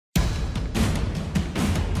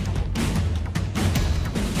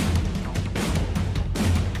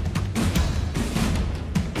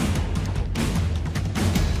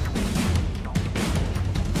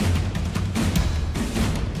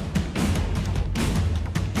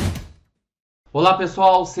Olá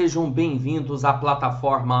pessoal, sejam bem-vindos à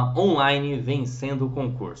plataforma online Vencendo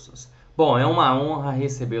Concursos. Bom, é uma honra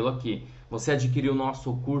recebê-lo aqui. Você adquiriu o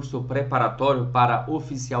nosso curso preparatório para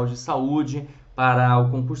Oficial de Saúde, para o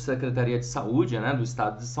concurso de Secretaria de Saúde, do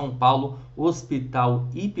Estado de São Paulo, Hospital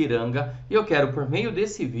Ipiranga. E eu quero, por meio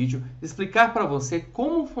desse vídeo, explicar para você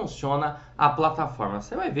como funciona a plataforma.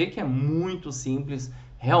 Você vai ver que é muito simples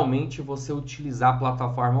realmente você utilizar a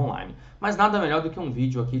plataforma online. Mas nada melhor do que um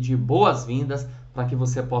vídeo aqui de boas-vindas para que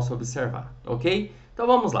você possa observar, ok? Então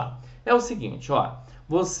vamos lá. É o seguinte, ó,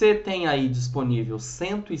 você tem aí disponível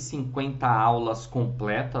 150 aulas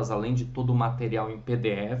completas, além de todo o material em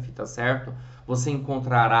PDF, tá certo? Você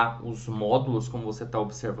encontrará os módulos, como você está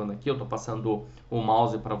observando aqui, eu estou passando o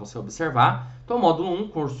mouse para você observar. Então, módulo 1,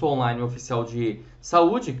 Curso Online Oficial de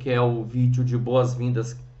Saúde, que é o vídeo de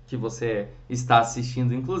boas-vindas que você está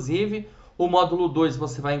assistindo, inclusive. O módulo 2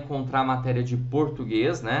 você vai encontrar a matéria de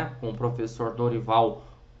português, com o professor Dorival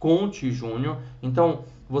Conte Júnior. Então,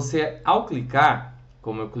 você, ao clicar,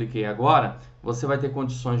 como eu cliquei agora, você vai ter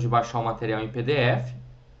condições de baixar o material em PDF,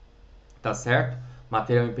 tá certo?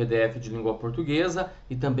 Material em PDF de língua portuguesa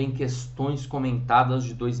e também questões comentadas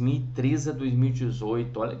de 2013 a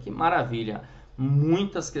 2018. Olha que maravilha!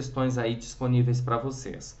 Muitas questões aí disponíveis para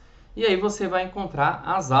vocês. E aí você vai encontrar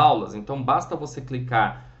as aulas. Então, basta você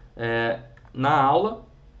clicar na aula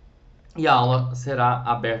e a aula será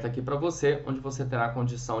aberta aqui para você, onde você terá a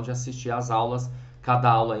condição de assistir às aulas, cada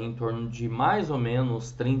aula em torno de mais ou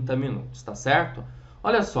menos 30 minutos, tá certo?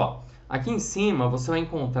 Olha só, aqui em cima você vai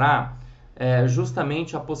encontrar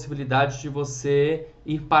justamente a possibilidade de você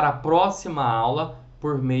ir para a próxima aula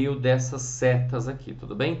por meio dessas setas aqui,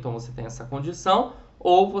 tudo bem? Então você tem essa condição,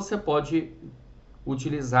 ou você pode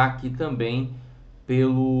utilizar aqui também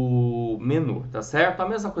pelo menu, tá certo? A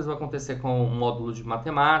mesma coisa vai acontecer com o módulo de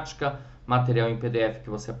matemática, material em PDF que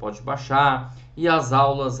você pode baixar e as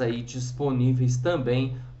aulas aí disponíveis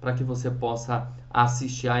também para que você possa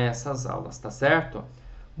assistir a essas aulas, tá certo?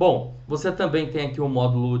 Bom, você também tem aqui o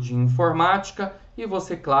módulo de informática e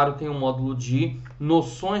você, claro, tem o módulo de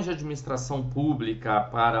noções de administração pública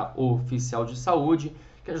para o oficial de saúde,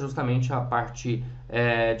 que é justamente a parte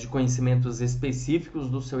de conhecimentos específicos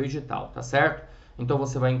do seu edital, tá certo? Então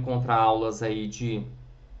você vai encontrar aulas aí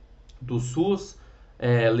do SUS,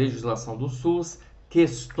 legislação do SUS,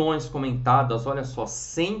 questões comentadas, olha só,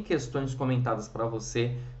 100 questões comentadas para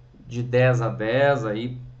você de 10 a 10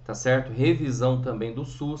 aí, tá certo? Revisão também do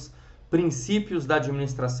SUS, princípios da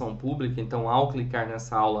administração pública, então ao clicar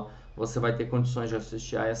nessa aula você vai ter condições de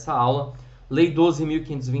assistir a essa aula. Lei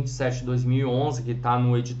 12.527 de 2011, que está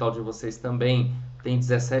no edital de vocês também, tem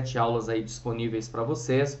 17 aulas aí disponíveis para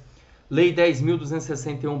vocês. Lei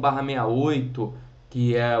 10.261/68,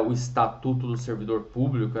 que é o Estatuto do Servidor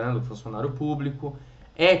Público, do funcionário público.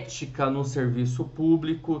 Ética no Serviço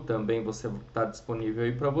Público, também você está disponível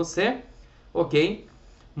aí para você, ok?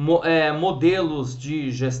 Modelos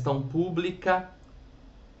de gestão pública,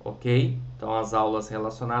 ok? Então, as aulas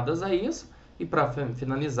relacionadas a isso. E para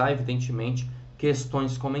finalizar, evidentemente,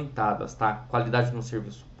 questões comentadas, tá? Qualidade no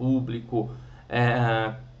serviço público,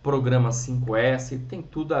 programa 5S, tem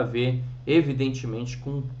tudo a ver, evidentemente,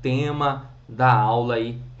 com o tema da aula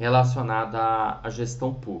aí relacionada à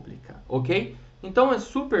gestão pública, ok? Então, é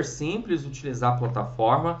super simples utilizar a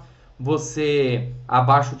plataforma. Você,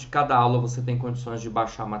 abaixo de cada aula, você tem condições de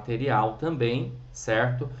baixar material também,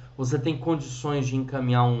 certo? Você tem condições de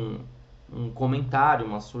encaminhar um comentário,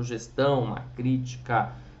 uma sugestão, uma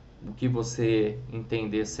crítica, o que você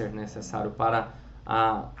entender ser necessário para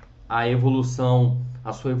a evolução,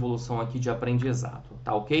 a sua evolução aqui de aprendizado,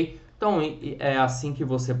 tá ok? Então é assim que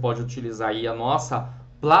você pode utilizar aí a nossa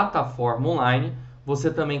plataforma online. Você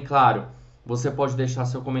também, claro, você pode deixar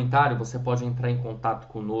seu comentário, você pode entrar em contato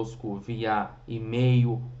conosco via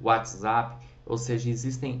e-mail, WhatsApp, ou seja,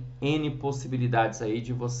 existem N possibilidades aí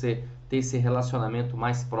de você ter esse relacionamento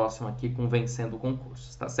mais próximo aqui com Vencendo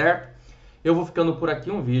Concursos, tá certo? Eu vou ficando por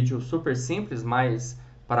aqui, um vídeo super simples, mas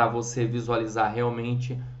para você visualizar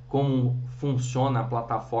realmente como funciona a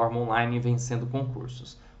plataforma online Vencendo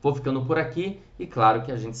Concursos. Vou ficando por aqui e claro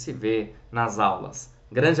que a gente se vê nas aulas.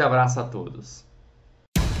 Grande abraço a todos!